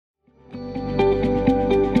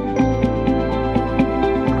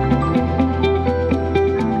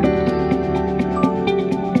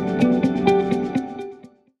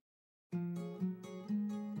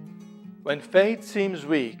When faith seems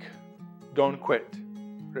weak, don't quit.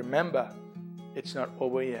 Remember, it's not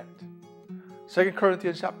over yet. 2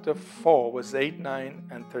 Corinthians chapter 4, verse 8, 9,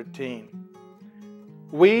 and 13.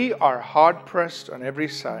 We are hard-pressed on every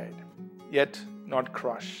side, yet not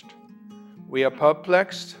crushed. We are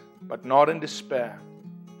perplexed, but not in despair.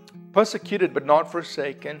 Persecuted, but not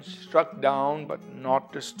forsaken. Struck down, but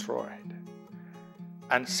not destroyed.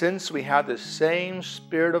 And since we have the same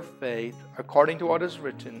spirit of faith, according to what is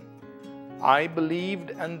written, I believed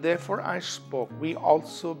and therefore I spoke. We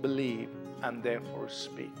also believe and therefore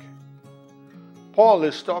speak. Paul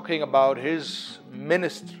is talking about his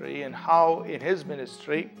ministry and how in his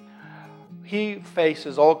ministry he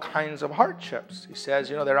faces all kinds of hardships. He says,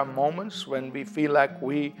 there are moments when we feel like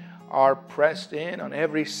we are pressed in on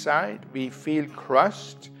every side. We feel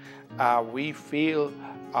crushed. We feel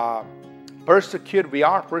persecuted. We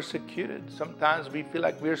are persecuted. Sometimes we feel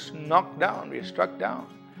like we're knocked down. We're struck down.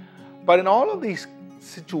 But in all of these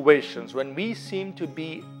situations, when we seem to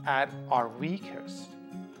be at our weakest,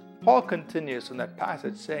 Paul continues in that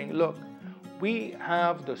passage saying, look, we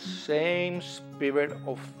have the same spirit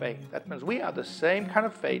of faith. That means we have the same kind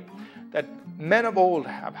of faith that men of old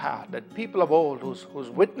have had, that people of old whose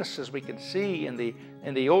witnesses we can see in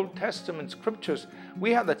the Old Testament scriptures. We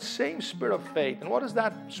have that same spirit of faith. And what does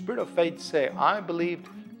that spirit of faith say? I believed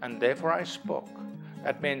and therefore I spoke.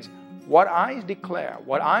 That means what I declare,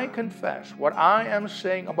 what I confess, what I am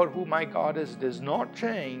saying about who my God is does not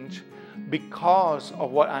change because of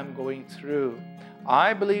what I'm going through.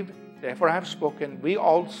 I believe, therefore I have spoken. We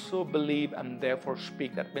also believe and therefore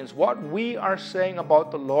speak. That means what we are saying about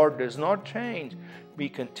the Lord does not change. We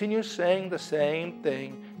continue saying the same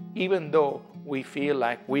thing even though we feel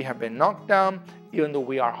like we have been knocked down, even though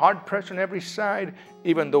we are hard pressed on every side,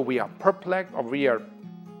 even though we are perplexed or we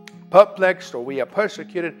are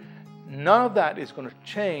persecuted. None of that is going to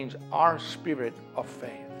change our spirit of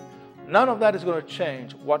faith. None of that is going to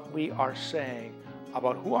change what we are saying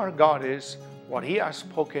about who our God is, what He has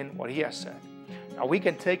spoken, what He has said. Now we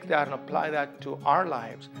can take that and apply that to our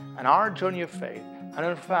lives and our journey of faith. And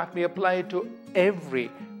in fact, we apply it to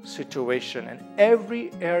every situation and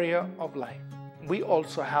every area of life. We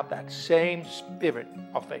also have that same spirit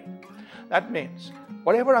of faith. That means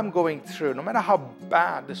whatever I'm going through, no matter how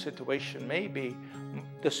bad the situation may be,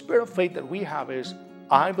 the spirit of faith that we have is,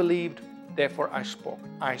 I believed, therefore I spoke.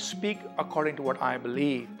 I speak according to what I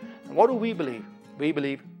believe. And what do we believe? We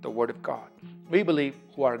believe the Word of God. We believe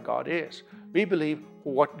who our God is. We believe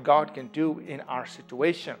what God can do in our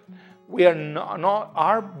situation. We are not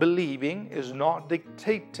our believing is not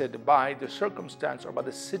dictated by the circumstance or by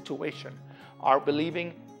the situation. Our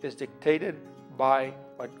believing is dictated by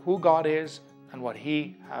who God is and what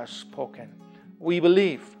He has spoken. We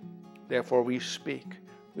believe, therefore we speak.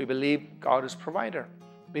 We believe God is provider.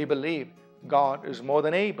 We believe God is more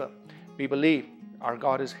than able. We believe our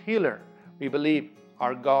God is healer. We believe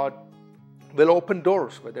our God will open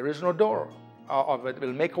doors where there is no door, or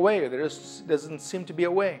will make a way where there doesn't seem to be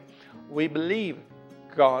a way. We believe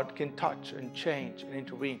God can touch and change and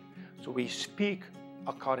intervene. So we speak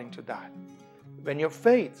according to that. When your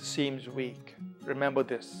faith seems weak, remember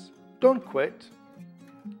this. Don't quit.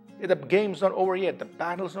 The game's not over yet. The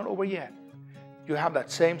battle's not over yet. You have that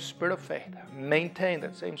same spirit of faith. Maintain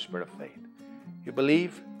that same spirit of faith. You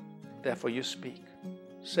believe, therefore you speak.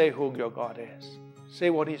 Say who your God is. Say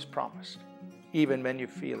what He's promised, even when you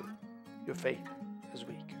feel your faith is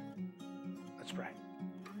weak. Let's pray.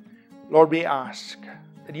 Lord, we ask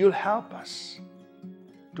that You'll help us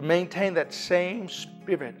to maintain that same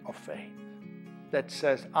spirit of faith that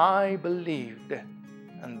says, I believed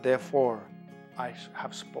and therefore I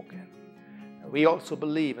have spoken. And we also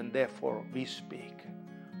believe and therefore we speak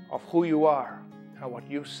of who You are and what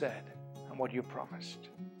You've said and what You promised.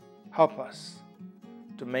 Help us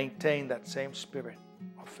to maintain that same spirit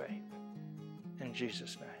of faith. In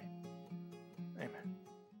Jesus' name,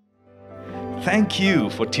 amen. Thank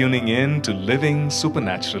you for tuning in to Living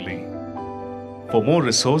Supernaturally. For more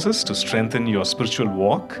resources to strengthen your spiritual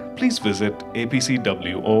walk, please visit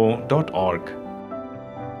apcwo.org.